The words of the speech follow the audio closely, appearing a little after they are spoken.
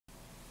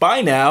by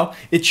now,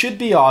 it should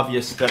be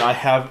obvious that I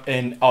have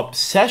an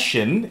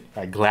obsession,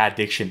 a glad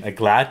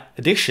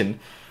addiction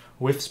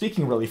with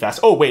speaking really fast.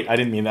 Oh, wait, I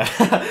didn't mean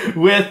that.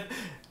 With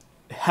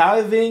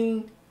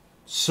having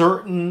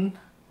certain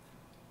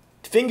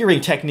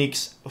fingering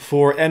techniques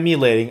for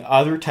emulating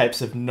other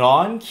types of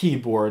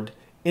non-keyboard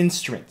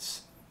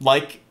instruments,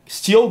 like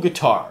steel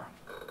guitar.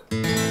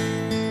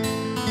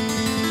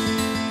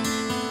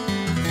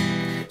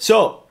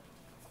 So,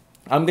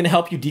 I'm going to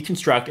help you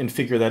deconstruct and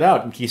figure that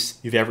out in case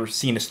you've ever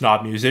seen a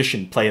snob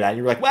musician play that. And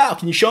you're like, wow,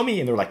 can you show me?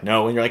 And they're like,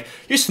 no. And you're like,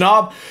 you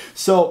snob.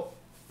 So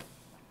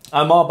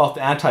I'm all about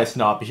the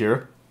anti-snob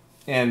here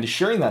and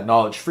sharing that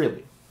knowledge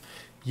freely.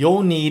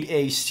 You'll need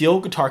a steel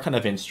guitar kind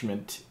of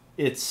instrument.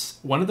 It's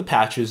one of the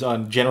patches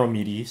on General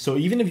MIDI. So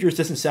even if yours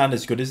doesn't sound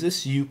as good as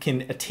this, you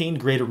can attain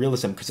greater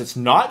realism because it's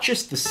not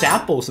just the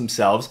samples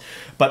themselves,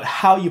 but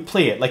how you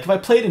play it. Like if I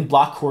play it in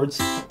block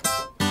chords,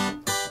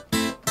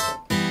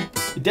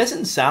 it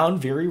doesn't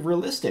sound very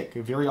realistic,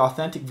 very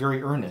authentic,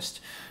 very earnest.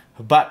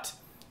 But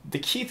the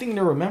key thing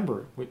to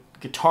remember with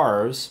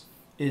guitars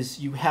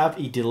is you have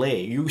a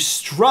delay. You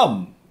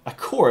strum a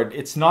chord.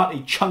 It's not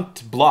a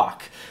chunked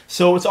block.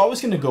 So it's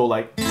always going to go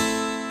like,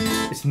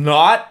 it's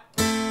not,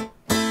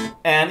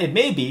 and it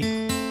may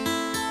be,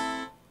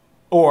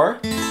 or,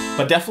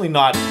 but definitely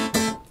not,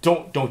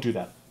 don't do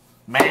that.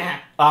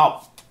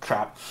 Oh,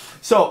 crap.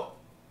 So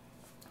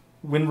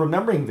when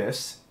remembering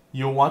this,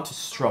 you'll want to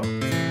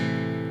strum.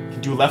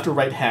 Do left or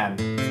right hand.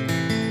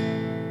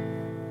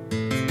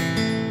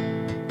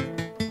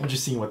 I'm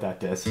just seeing what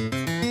that does.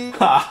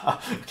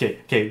 okay,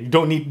 you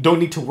don't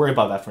need to worry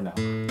about that for now.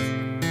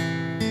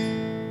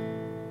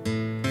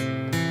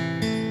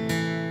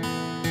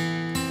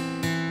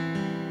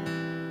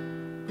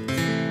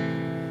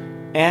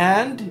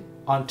 And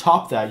on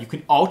top of that, you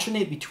can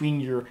alternate between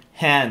your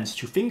hands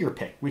to finger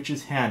pick, which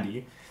is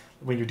handy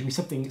when you're doing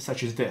something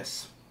such as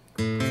this.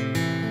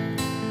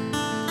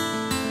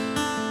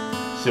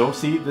 So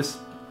see, this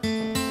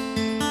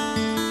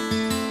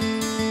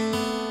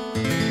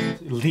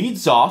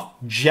leads off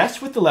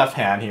just with the left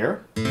hand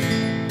here,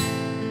 and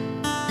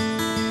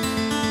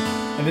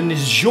then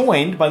is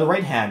joined by the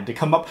right hand to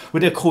come up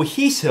with a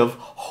cohesive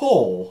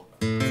whole.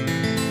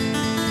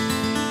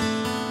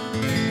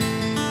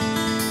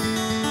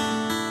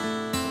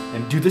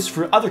 And do this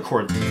for other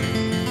chords.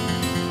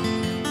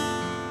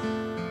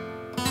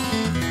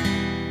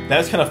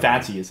 That's kind of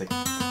fancy, it's like...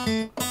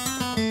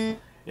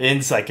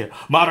 It's like a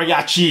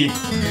mariachi.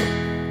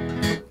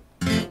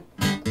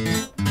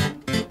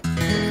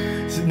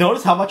 So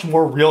notice how much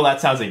more real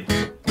that sounds like.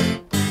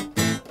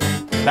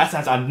 That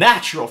sounds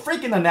unnatural,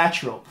 freaking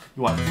unnatural.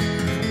 You want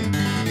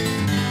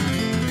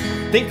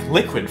think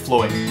liquid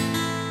flowing.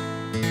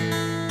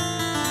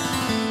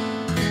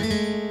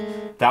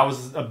 That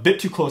was a bit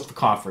too close for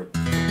comfort.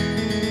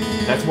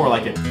 That's more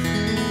like it.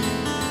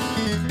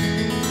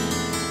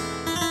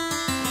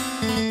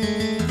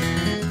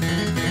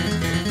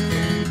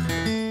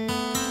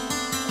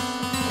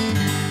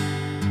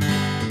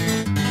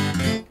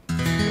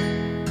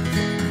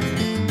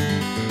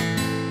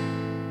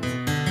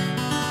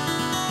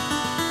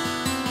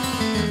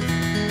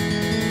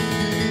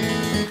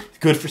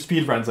 Good for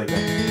speed runs like that.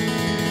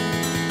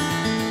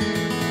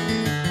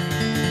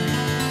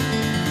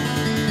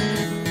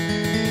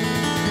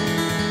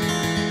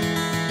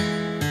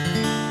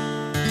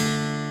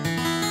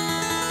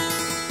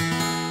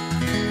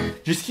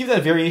 Just keep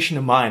that variation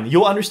in mind.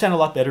 You'll understand a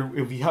lot better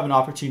if you have an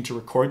opportunity to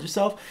record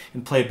yourself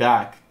and play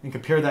back and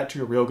compare that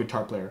to a real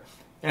guitar player.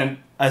 And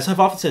as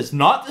I've often said, it's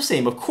not the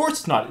same. Of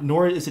course it's not,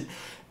 nor is it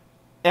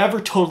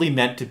ever totally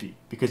meant to be,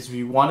 because if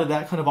you wanted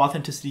that kind of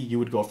authenticity, you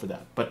would go for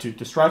that. But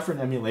to strive for an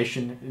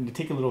emulation and to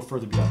take it a little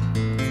further beyond.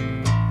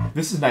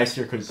 This is nice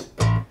here because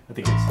I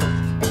think it's,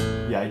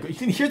 yeah, you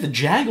can hear the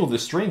jangle of the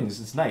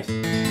strings. It's nice.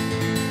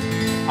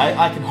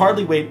 I can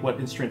hardly wait what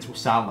instruments will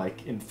sound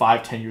like in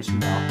 5-10 years from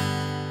now.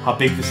 How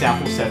big the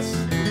sample sets,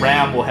 the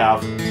RAM will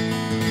have.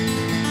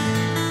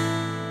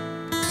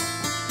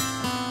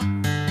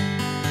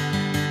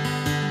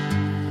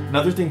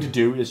 Another thing to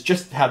do is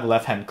just have the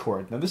left hand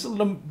chord. Now this is a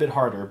little bit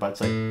harder, but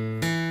it's like...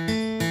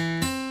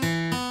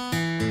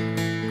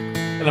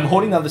 And I'm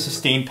holding down the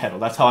sustain pedal.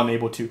 That's how I'm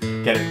able to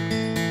get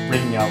it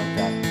ringing out like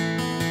that.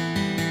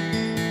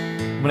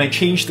 When I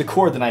change the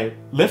chord, then I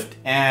lift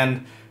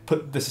and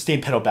put the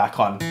sustain pedal back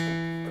on.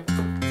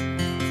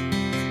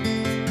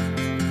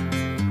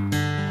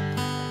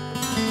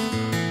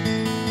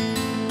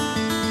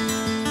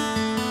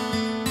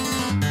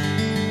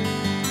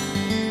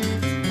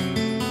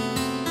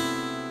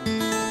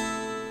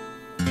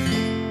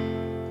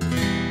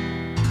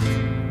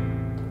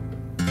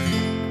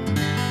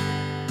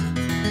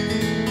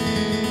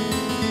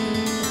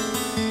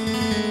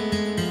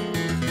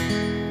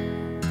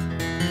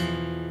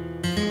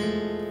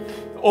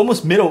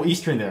 Almost Middle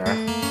Eastern there.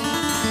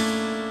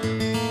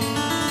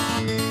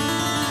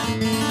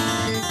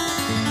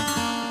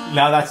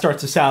 Now that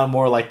starts to sound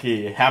more like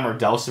a hammered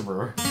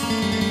dulcimer.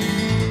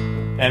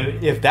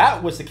 And if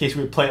that was the case,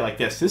 we would play it like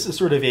this. This is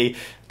sort of a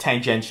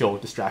tangential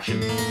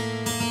distraction.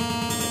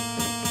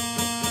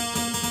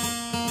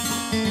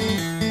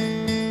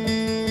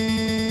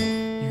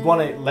 you want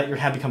to let your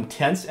hand become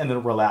tense and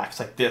then relax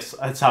like this.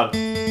 That's how.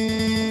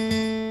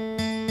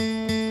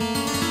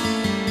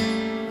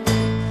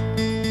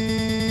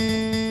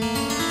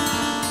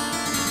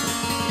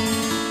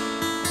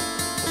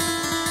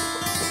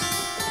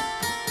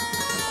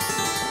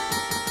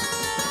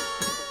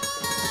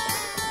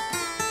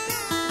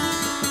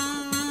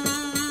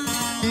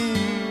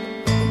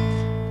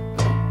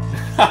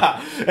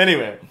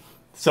 Anyway,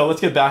 so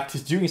let's get back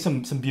to doing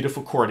some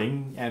beautiful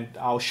chording, and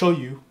I'll show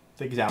you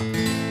the example.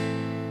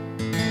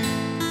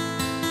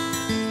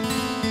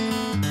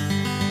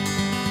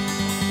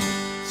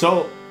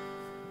 So,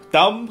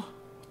 thumb,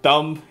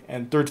 thumb,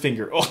 and third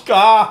finger. Oh,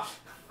 God!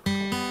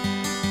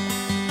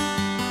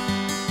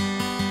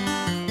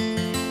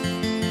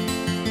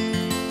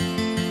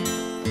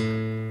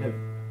 And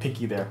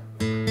pinky there.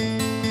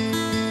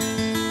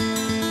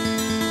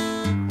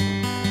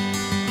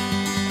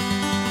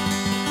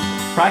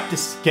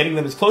 Practice getting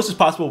them as close as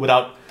possible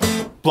without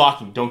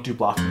blocking. Don't do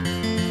blocking.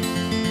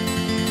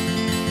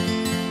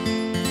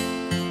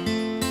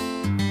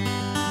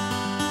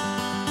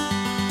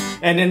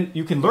 And then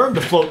you can learn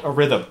to float a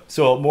rhythm,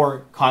 so a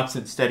more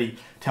constant, steady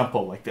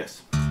tempo like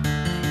this.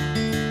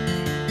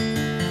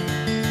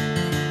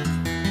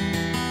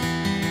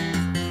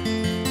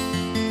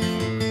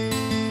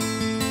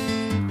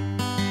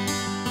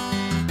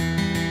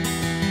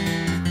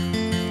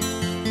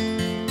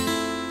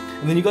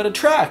 And then you got a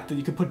track that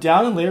you can put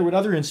down and layer with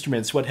other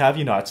instruments, what have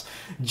you nots.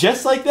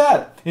 Just like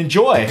that.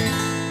 Enjoy!